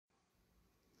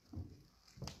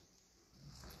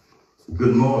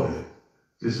Good morning.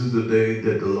 This is the day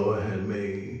that the Lord has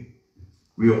made.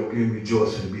 We all can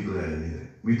rejoice and be glad in it.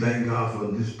 We thank God for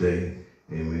this day.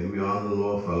 Amen. We honor the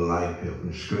Lord for life, health,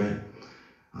 and strength.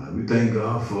 We thank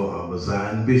God for our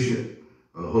Zion Bishop,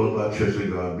 Holy Bible Church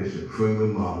of God, Bishop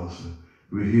Freeman Morrison.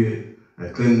 We're here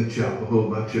at Clinton Chapel, Holy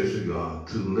Bible Church of God,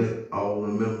 to let all the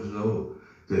members know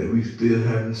that we still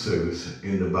having service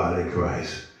in the body of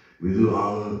Christ. We do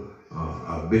honor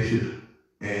our bishop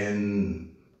and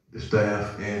the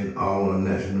staff and all our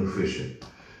national officials.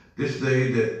 This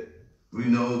day that we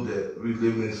know that we're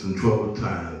living in some troubled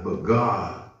times, but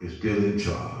God is still in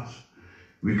charge.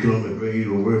 We come and bring you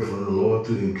the word from the Lord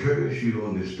to encourage you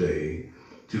on this day,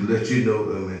 to let you know,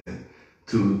 amen,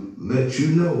 to let you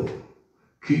know,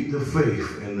 keep the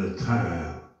faith in the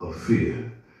time of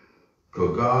fear.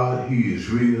 Because God, He is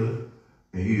real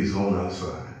and He is on our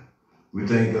side. We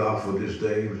thank God for this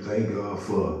day. We thank God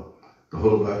for the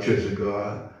Holy Bible Church of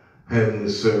God having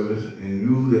this service, and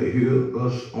you that hear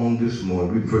us on this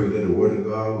morning, we pray that the word of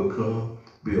God will come,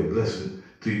 be a blessing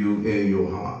to you in your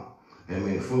heart.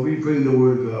 Amen. Before we bring the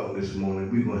word of God this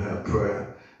morning, we're going to have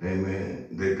prayer. Amen.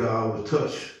 That God will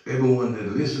touch everyone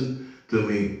that listens to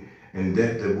me, and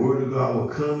that the word of God will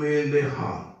come in their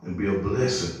heart and be a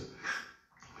blessing,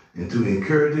 and to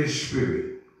encourage their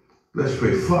spirit. Let's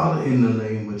pray. Father, in the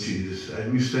name of Jesus, as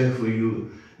we stand for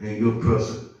you and your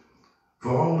presence,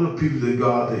 for all the people that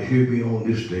God that hear me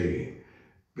on this day,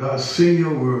 God, send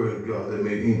your word, God, that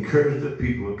may encourage the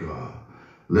people of God.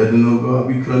 Let them know, God,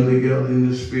 we come together in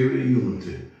the spirit of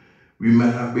unity. We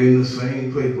might not be in the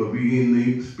same place, but we in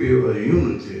the spirit of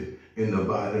unity in the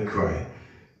body of Christ.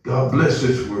 God, bless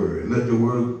this word. Let the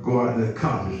word go out and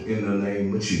accomplish in the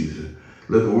name of Jesus.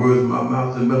 Let the words of my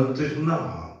mouth and meditation of our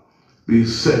heart be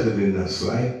accepted in thy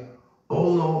sight. O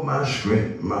Lord, my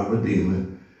strength, my redeemer.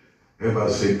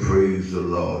 Everybody say, praise the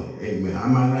Lord. Amen. I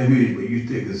might not hear you, but you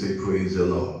still can say, praise the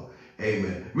Lord.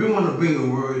 Amen. We want to bring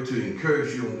a word to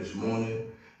encourage you on this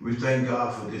morning. We thank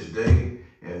God for this day.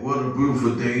 And what a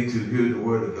beautiful day to hear the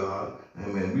word of God.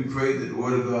 Amen. We pray that the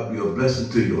word of God be a blessing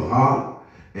to your heart.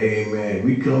 Amen.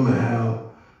 We come and have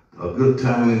a good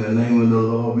time in the name of the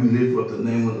Lord. We live for the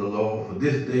name of the Lord. For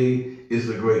this day is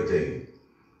a great day.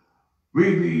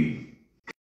 We read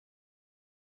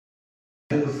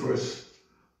in the first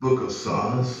book of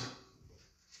Psalms.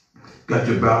 Got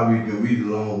your Bible, you can read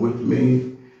along with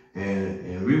me.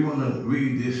 And we want to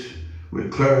read this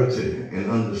with clarity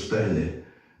and understanding,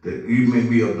 that you may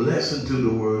be a blessing to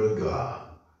the word of God.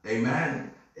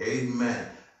 Amen. Amen.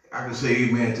 I can say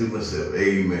amen to myself.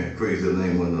 Amen. Praise the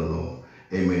name of the Lord.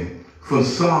 Amen. For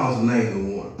Psalms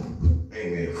 91.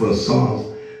 Amen. For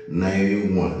Psalms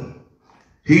 91.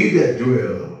 He that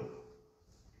dwells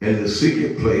in the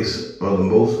secret place of the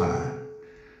Most High,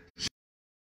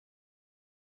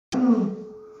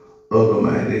 of the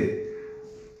mighty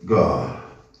God,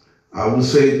 I will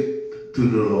say to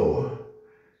the Lord,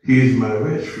 He is my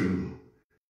refuge,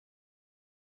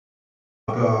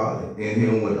 God, in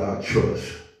Him will I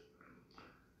trust.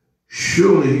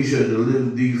 Surely He shall deliver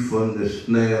thee from the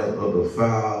snare of the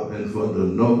fowl and from the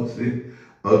noisy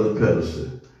of the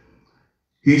pestilence.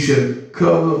 He shall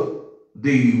cover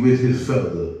thee with His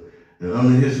feather, and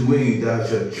under His wing thou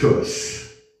shalt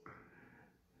trust.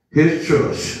 His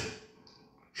trust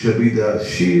shall be thy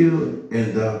shield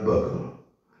and thy buckler.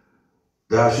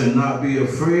 Thou shalt not be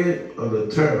afraid of the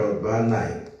terror by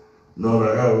night, nor the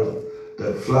arrow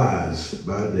that flies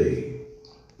by day,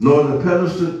 nor the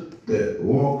pestilence that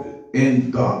walk in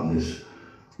darkness,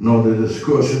 nor the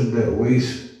destruction that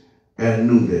wastes at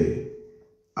noonday.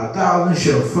 1,000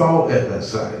 shall fall at thy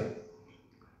side,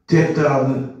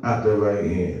 10,000 at the right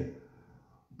hand,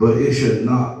 but it shall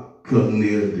not come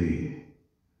near thee.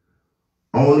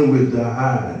 Only with thy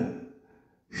eyes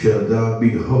shall thou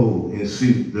behold and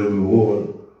see the reward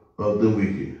of the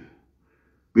wicked.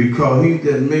 Because He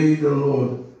that made the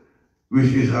Lord,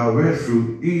 which is our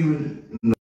refuge, even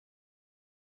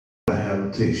our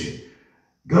habitation.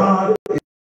 God,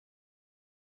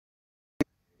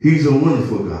 He's a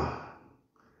wonderful God.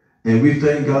 And we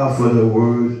thank God for the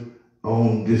word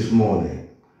on this morning.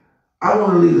 I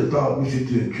want to leave a thought with you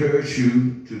to encourage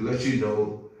you, to let you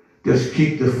know, just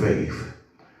keep the faith.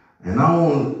 And I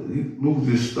want to move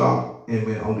this thought,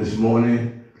 amen, on this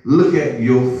morning. Look at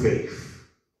your faith.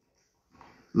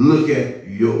 Look at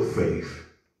your faith.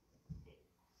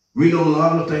 We know a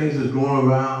lot of things is going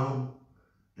around,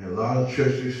 and a lot of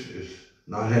churches is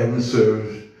not having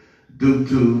service due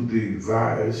to the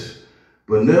virus.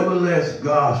 But nevertheless,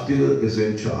 God still is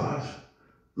in charge.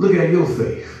 Look at your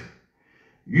faith.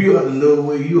 You ought to know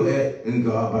where you're at in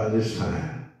God by this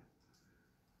time.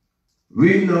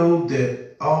 We know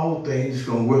that all things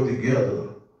going to work together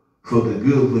for the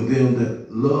good for them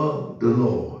that love the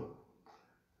Lord.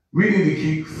 We need to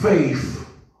keep faith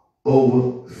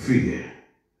over fear.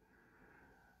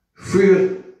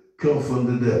 Fear comes from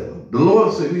the devil. The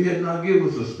Lord said he had not given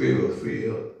us a spirit of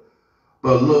fear,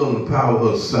 but love and power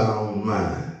of sound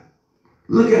mind.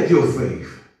 Look at your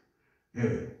faith.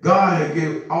 God had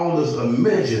given all of us a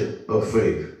measure of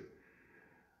faith.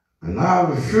 And I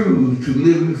refuse to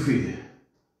live in fear.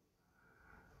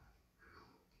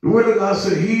 The word of God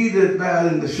said, he that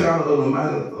abideth in the shadow of the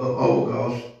Almighty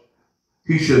God,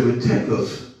 he shall protect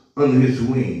us under his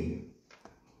wing.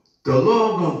 The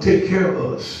Lord going to take care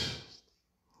of us.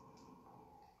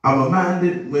 I'm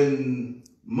reminded when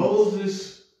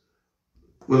Moses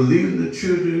was leading the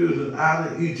children of Israel out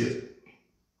of Egypt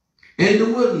in the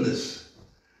wilderness,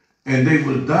 and they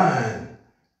were dying.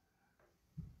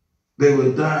 They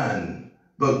were dying.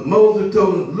 But Moses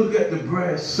told them, look at the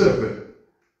brass serpent.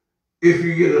 If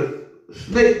you get a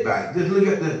snake bite, just look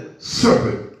at the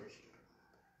serpent,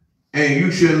 and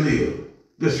you shall live.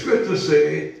 The scripture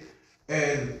said,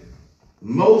 and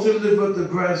Moses lifted up the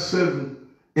brass serpent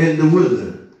in the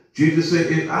wilderness. Jesus said,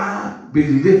 if I be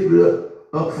lifted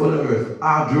up for the earth,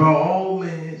 I'll draw all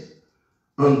men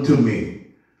unto me.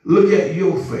 Look at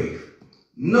your faith.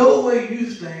 Know where you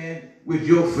stand with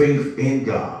your faith in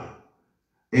God.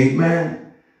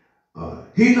 Amen.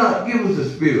 He not give us a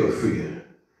spirit of fear.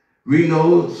 We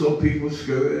know some people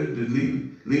scared to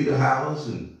leave the house,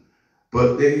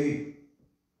 but they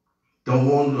don't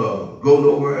want to go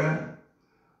nowhere.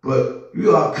 But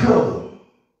you are covered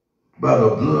by the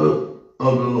blood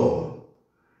of the Lord.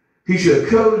 He shall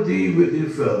cover thee with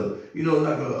his feathers. You know,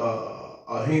 like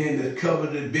a hand that's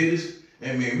covered in business.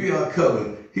 I mean, we are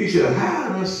covered. He shall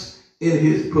hide us in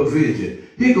his provision.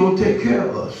 He going to take care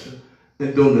of us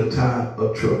during the time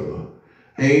of trouble.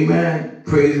 Amen.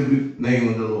 Praise the name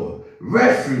of the Lord.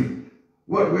 Refuge.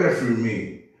 What refuge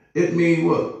mean? It means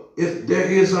what? If there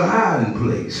is a hiding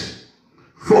place.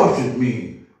 Fortress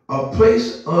means a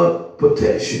place of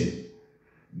protection.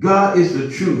 God is the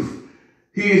truth.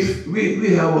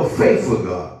 We have a faith for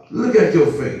God. Look at your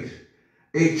faith.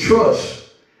 A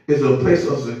trust is a place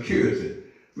of security.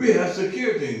 We have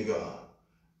security in God.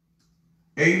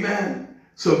 Amen.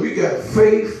 So we got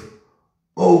faith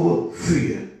over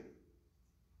fear.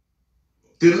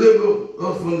 Deliver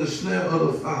us from the snare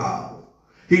of the fowl.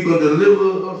 He's going to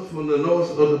deliver us from the noise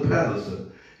of the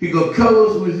patterson. He's going to cover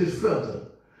us with his feather.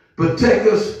 Protect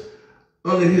us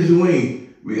under his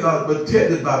wing. We are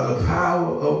protected by the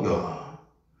power of God.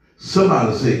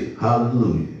 Somebody say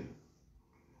hallelujah.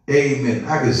 Amen.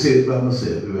 I can say it by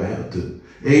myself if I have to.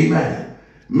 Amen.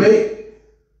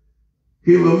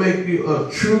 He will make you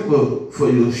a trooper for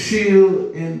your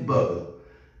shield and buckler.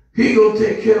 He going to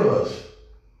take care of us.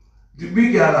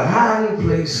 We got a hiding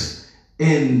place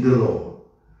in the Lord.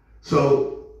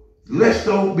 So let's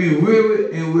don't be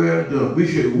weary and well done. We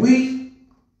should weep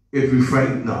if we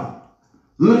faint not.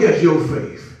 Look at your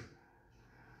faith.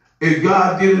 If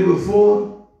God did it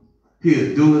before,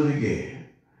 he'll do it again.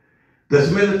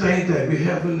 There's many things that be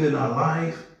happening in our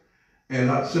life,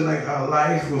 and I seem like our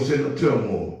life was in a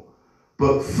turmoil.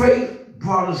 But faith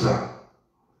brought us out.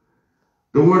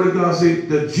 The word of God says,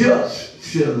 the just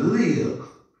shall live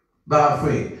by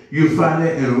faith. You find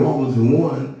that in Romans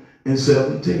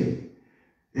 1:17.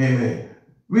 Amen.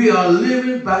 We are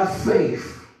living by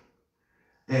faith.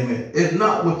 Amen. It's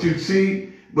not what you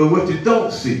see, but what you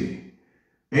don't see.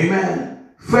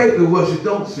 Amen. Faith is what you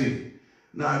don't see.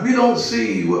 Now, we don't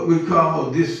see what we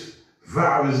call this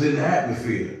virus in the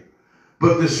atmosphere,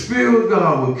 but the Spirit of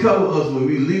God will cover us when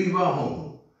we leave our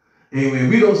home. Amen.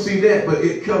 We don't see that, but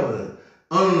it covers us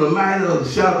under the mighty of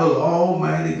the shadow of the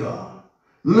Almighty God.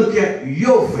 Look at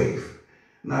your faith.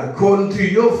 Now, according to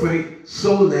your faith,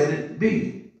 so let it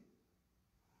be.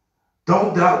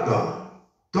 Don't doubt God.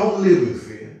 Don't live in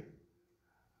fear.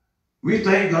 We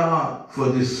thank God for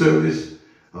this service,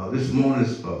 this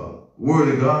morning's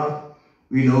Word of God.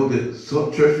 We know that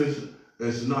some churches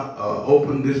is not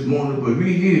open this morning, but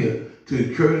we're here to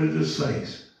encourage the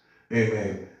saints.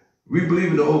 Amen. We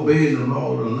believe in obeying the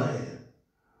law of the land.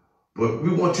 But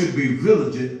we want you to be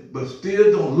vigilant, but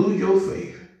still don't lose your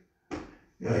faith.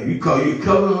 You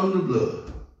covered under the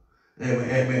blood. Amen.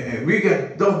 Amen. And we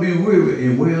don't be weary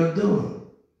and well done.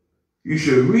 You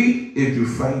should reap if you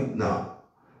faint not.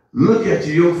 Look at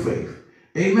your faith.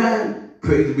 Amen.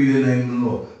 Praise be the name of the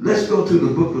Lord. Let's go to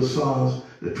the book of Psalms,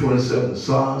 the 27th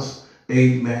Psalms.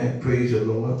 Amen. Praise the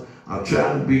Lord. I'm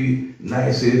trying to be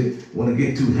nice here. Want to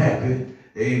get too happy.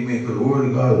 Amen. Because the word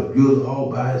of God is good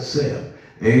all by itself.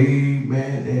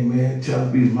 Amen. Amen.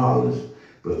 Trying to be marvelous.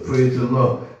 But praise the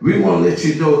Lord. We want to let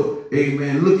you know,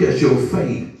 amen, look at your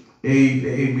faith.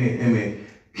 Amen, amen.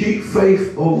 Keep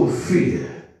faith over fear.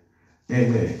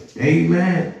 Amen,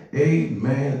 amen,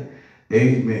 amen,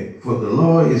 amen. For the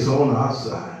Lord is on our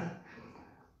side.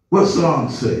 What Psalm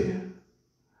say?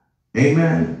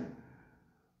 Amen.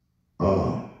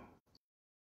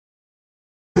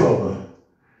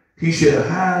 He shall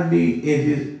hide me in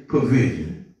his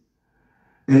provision,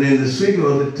 and in the secret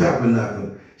of the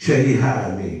tabernacle shall he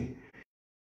hide me.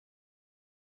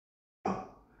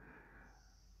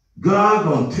 God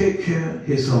gonna take care of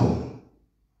his own.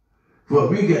 But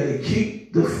we got to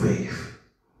keep the faith.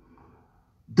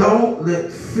 Don't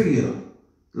let fear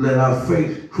let our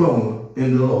faith crumble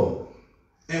in the Lord.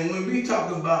 And when we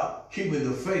talk about keeping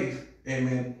the faith,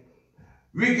 amen,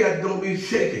 we got don't be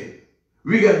shaken.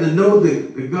 We got to know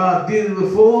that God did it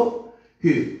before,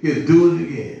 he'll do it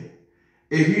again.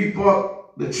 If he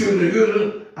brought the children of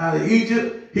Israel out of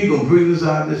Egypt, he gonna bring us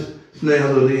out of this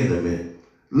snares of the enemy.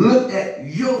 Look at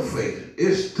your faith.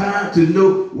 It's time to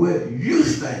know where you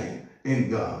stand in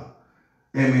God.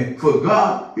 Amen. For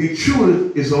God, he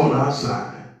truly is on our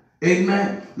side.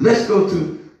 Amen. Let's go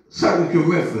to 2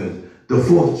 Corinthians, the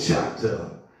 4th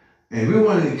chapter. And we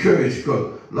want to encourage,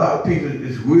 because a lot of people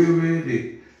is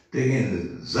weary, they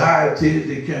in anxiety,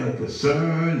 they kind of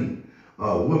concerned,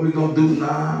 what we going to do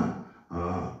now?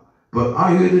 But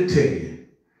I'm here to tell you,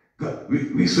 God,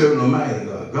 we serve a mighty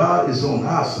God. God is on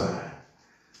our side.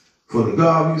 For the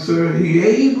God we serve, he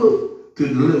able to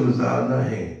deliver us out of our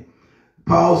hand.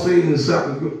 Paul said in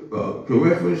 2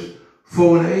 Corinthians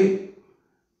 4:8,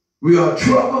 we are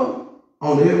troubled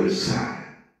on every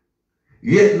side,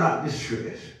 yet not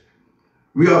distressed.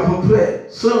 We are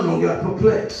perplexed. Some don't get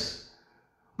perplexed,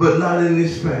 but not in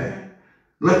despair.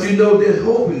 Let you know there's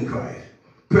hope in Christ.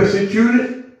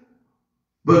 Persecuted,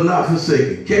 but not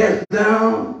forsaken. Cast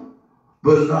down,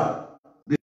 but not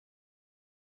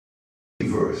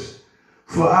reversed.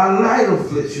 For our light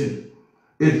affliction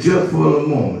is just for a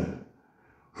moment.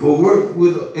 For work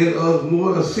within us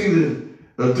more exceeding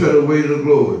eternal weight of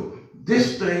glory.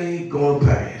 This thing gonna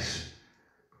pass.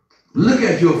 Look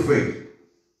at your faith.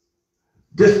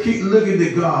 Just keep looking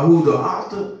to God, who's the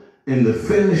author and the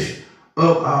finish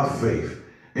of our faith.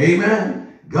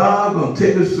 Amen. God gonna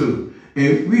take us through.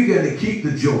 And we got to keep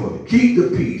the joy, keep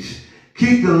the peace,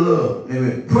 keep the love.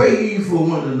 Amen. Pray ye for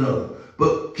one another.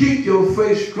 But keep your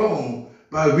faith strong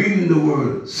by reading the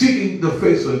word, seeking the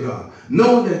face of God.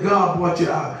 Knowing that God brought you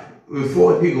out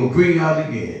before he gonna bring you out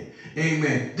again.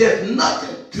 Amen. There's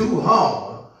nothing too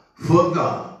hard for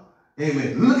God.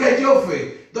 Amen. Look at your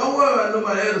faith. Don't worry about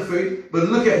nobody else's faith, but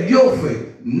look at your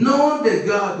faith, knowing that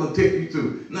God will take you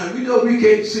through. Now, we know we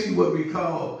can't see what we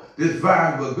call this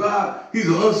virus, but God, he's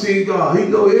an unseen God. He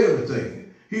knows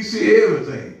everything. He sees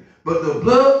everything. But the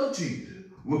blood of Jesus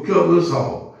will cover us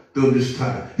all through this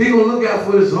time. He's going to look out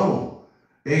for his own.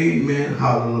 Amen.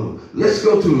 Hallelujah. Let's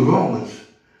go to Romans,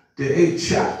 the 8th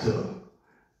chapter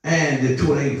and the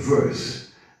 28th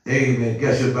verse. Amen.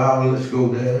 Get your Bible. Let's go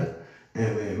there.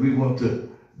 Amen. We want to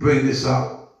bring this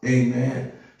out.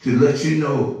 Amen. To let you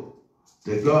know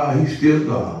that God, he's still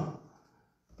God.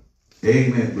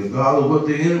 Amen. Regardless of what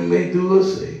the enemy may do or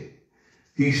say,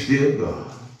 he's still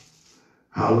God.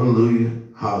 Hallelujah.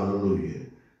 Hallelujah.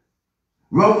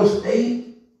 Romans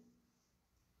 8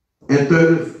 and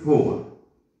 34.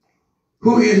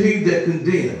 Who is he that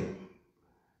condemned?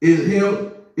 It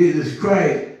is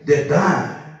Christ that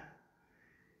died.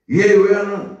 Yea,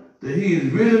 rather, that he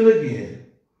is risen again,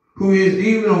 who is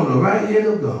even on the right hand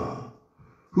of God,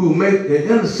 who make an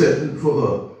intercession for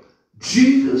us.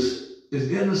 Jesus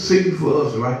is interceding for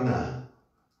us right now.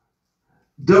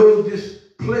 Though this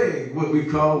plague, what we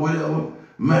call whatever,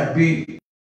 might be,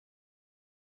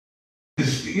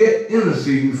 is yet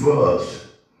interceding for us.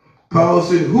 Paul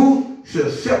said, who shall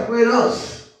separate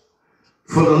us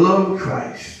from the love of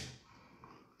Christ?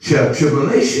 Shall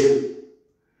tribulation,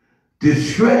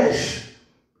 distress,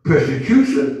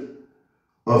 persecution,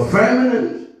 or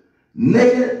famine,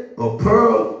 naked, or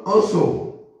peril, or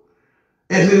sword?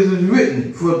 As it is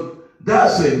written, for thy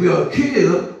sake we are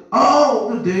killed all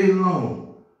the day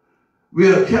long.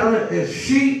 We are counted as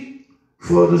sheep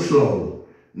for the slaughter.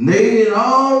 Nay, in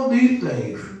all these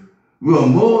things, we are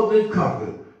more than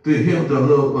conquered through him that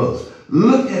loved us.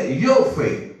 Look at your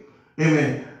faith.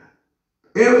 Amen.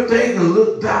 Everything can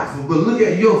look doubtful, but look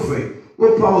at your faith.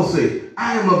 What Paul said,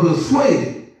 I am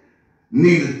persuaded,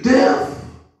 neither death,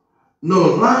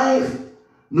 nor life,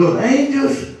 nor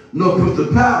angels, nor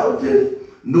principalities,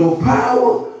 no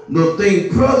power, no thing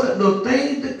present, no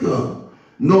thing to come,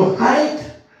 no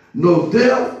height, no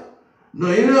depth,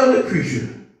 nor any other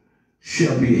creature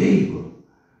shall be able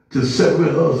to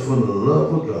separate us from the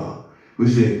love of God, which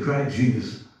is in Christ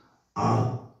Jesus,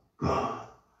 our God.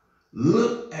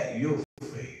 Look at your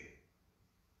faith.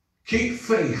 Keep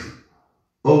faith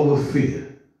over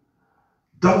fear.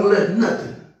 Don't let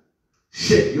nothing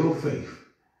shake your faith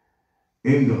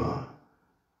in God.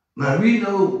 Now we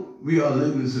know we are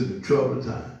living in the troubled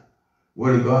time.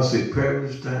 Where God said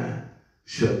perilous time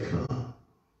shall come.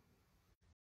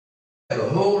 To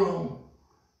hold on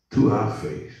to our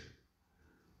faith.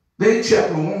 Then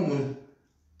chapter 1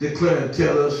 declare and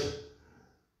tell us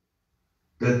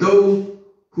that those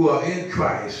who are in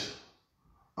Christ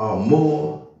are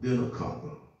more than a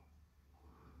conqueror.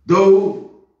 Those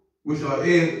which are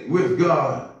in with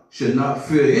God should not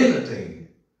fear anything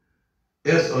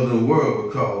else of the world,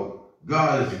 because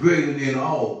God is greater than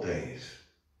all things,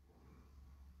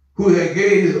 who had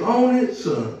gave his only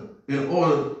Son in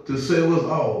order to save us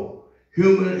all,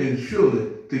 human and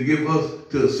surely to give us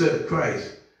to accept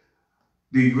Christ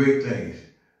these great things.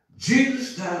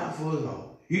 Jesus died for us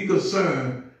all. He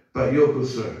concerned about your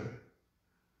concern.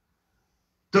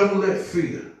 Don't let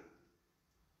fear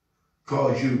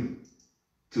cause you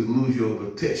to lose your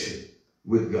protection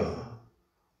with God.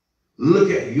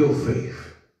 Look at your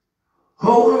faith.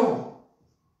 Hold on.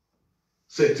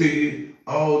 Say to you,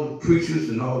 all the preachers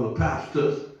and all the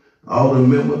pastors, all the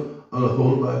members of the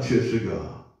Holy Bible Church of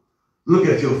God. Look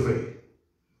at your faith.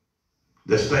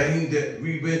 The thing that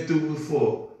we've been through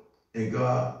before and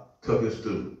God took us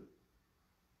through.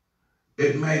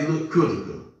 It may look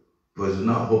critical, but it's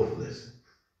not hopeless.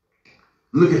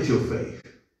 Look at your faith.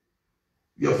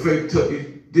 Your faith took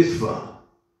you this far.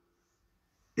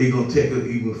 It's going to take it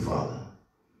even farther.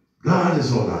 God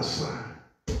is on our side.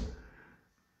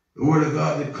 The word of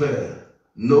God declared,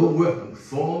 no weapon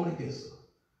formed against us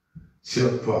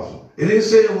shall prosper. It didn't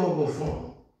say it won't go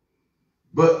form.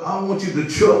 But I want you to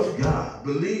trust God.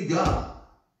 Believe God.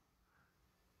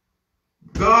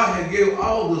 God had given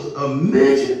all of us a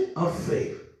measure of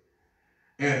faith.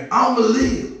 And I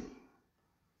believe,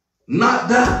 not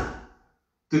die,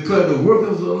 declare the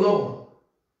workers of the Lord.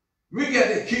 We got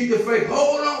to keep the faith.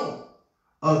 Hold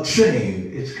on. A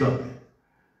change is coming.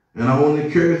 And I want to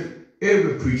encourage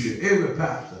every preacher, every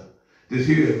pastor that's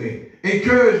hearing me.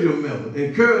 Encourage your members.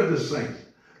 Encourage the saints.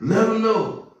 Let them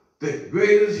know that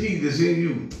greater is he that's in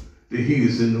you than he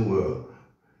is in the world.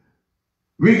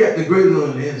 We got the greater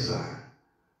on the inside.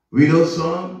 We know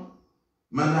some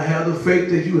might not have the faith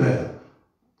that you have.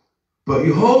 But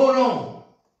you hold on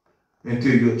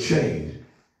until your change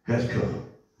has come.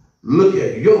 Look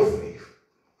at your faith.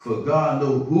 For God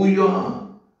knows who you are.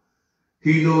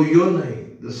 He knows your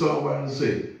name. The songwriter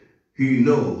said, he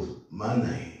knows my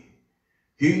name.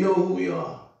 He knows who we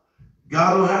are.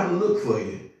 God don't have to look for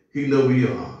you. He knows who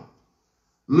you are.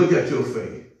 Look at your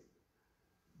faith.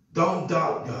 Don't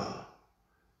doubt God.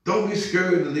 Don't be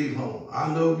scared to leave home.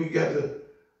 I know we got to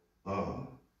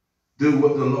do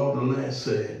what the Lord of the land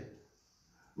said.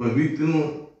 But we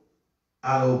do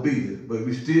out of obedience. But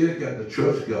we still got to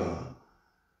trust God,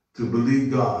 to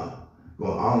believe God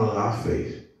will honor our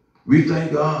faith. We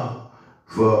thank God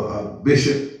for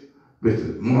Bishop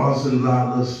Morrison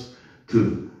allowed us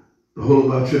to the Holy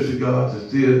Bible Church of God to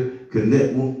still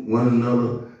connect with one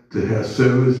another, to have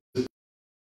service.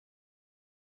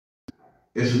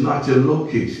 It's not your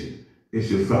location,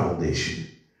 it's your foundation.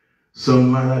 Some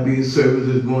might not be in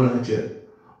services going at your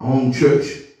own church,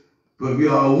 but we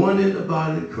are one in the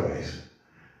body of Christ.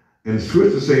 And the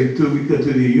scripture says, till we come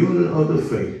to the union of the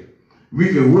faith, we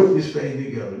can work this thing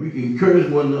together. We can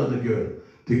encourage one another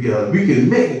together. We can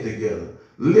make it together.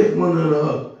 Lift one another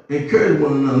up. Encourage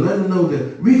one another. Let them know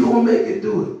that we're going to make it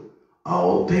do it.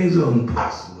 All things are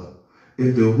impossible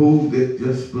if the who that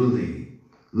just believe.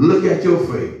 Look at your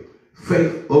faith.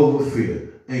 Faith over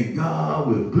fear. And God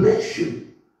will bless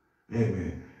you.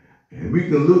 Amen. And we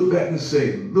can look back and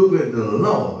say, look what the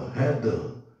Lord has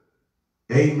done.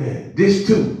 Amen. This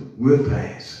too will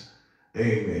pass.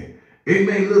 Amen. It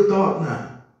may look dark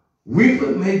now.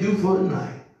 Weeping may do for the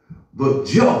night. But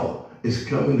joy is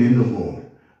coming in the morning.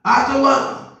 After a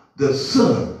while, the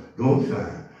sun gonna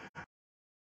shine.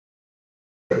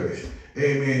 Amen.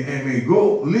 Amen.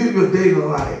 Go live your daily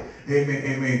life. Amen.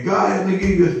 Amen. God has to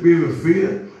give you a spirit of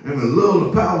fear. Amen. Love,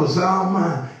 the power, of sound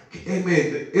mind.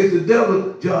 Amen. It's the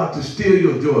devil's job to steal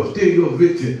your joy, steal your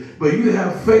victory. But you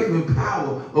have faith and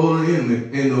power over the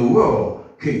enemy, and the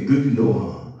world can't do you no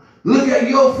harm. Look at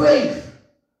your faith.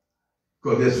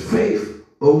 Because there's faith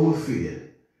over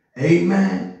fear.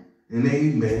 Amen and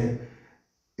amen.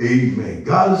 Amen.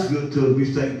 God is good to us. We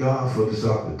thank God for this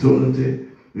opportunity.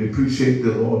 We appreciate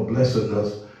the Lord blessing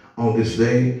us on this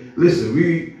day. Listen,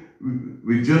 we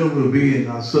we generally will be in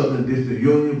our Southern District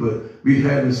Union, but we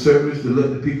having service to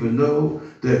let the people know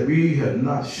that we have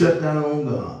not shut down on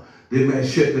God. They may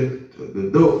shut the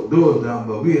doors down,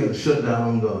 but we haven't shut down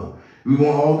on God. We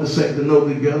want all the saints to know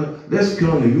together. Let's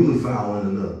come to unify one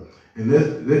another. And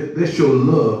let's show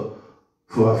love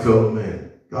for our fellow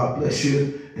man. God bless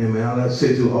you. Amen. I'd like to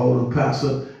say to all the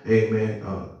pastors, amen,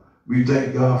 we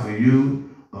thank God for you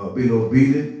being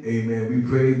obedient. Amen. We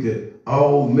pray that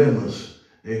all members,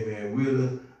 amen,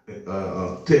 will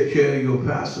take care of your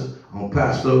pastor on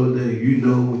Passover Day. You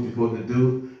know what you're supposed to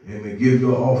do. Amen. Give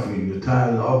your offering, your tithe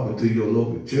and offering to your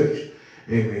local church.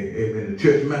 Amen. Amen. The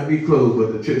church might be closed,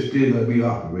 but the church still going to be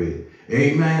operating.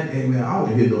 Amen. Amen. I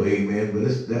don't hear no amen, but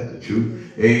that's the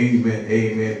truth. Amen.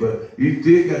 Amen. But you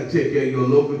still got to take care of your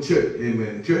local church.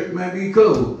 Amen. The church might be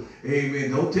closed.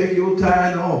 Amen. Don't take your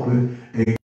tithe and offering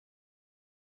and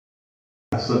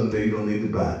buy something that you don't need to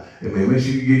buy. Amen. Make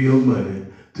sure you give your money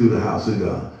to the house of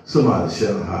God. Somebody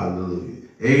shout hallelujah.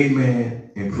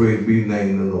 Amen. And praise be the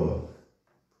name of the Lord.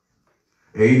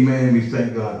 Amen. We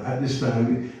thank God. At this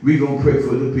time, we're going to pray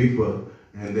for the people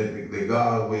and that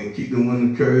God will keep them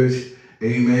encouraged.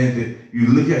 Amen. That you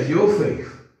look at your faith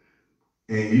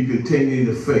and you continue in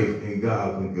the faith and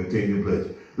God will continue to bless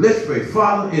you. Let's pray.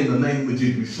 Father, in the name of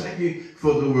Jesus, thank you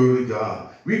for the word of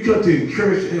God. We come to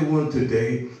encourage everyone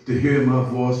today to hear my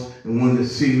voice and want to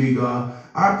see me, God.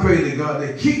 I pray to God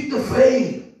that keep the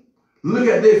faith. Look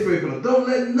at their faith. Don't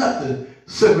let nothing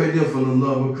separate them from the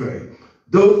love of Christ.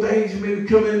 Those things may be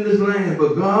coming in this land,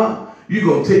 but God, you're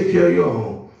going to take care of your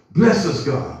own. Bless us,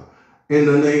 God, in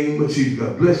the name of Jesus.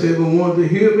 God, bless everyone to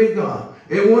hear me, God.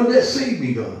 Everyone that see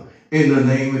me, God, in the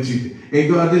name of Jesus.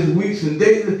 And God, this weeks and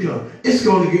days to come, it's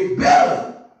going to get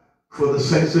better for the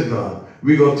saints of God.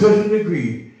 We're going to touch and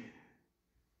agree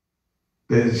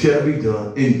that it shall be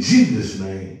done in Jesus'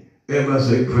 name. Everybody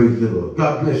say, praise the Lord.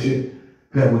 God bless you.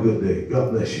 Have a good day.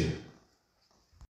 God bless you.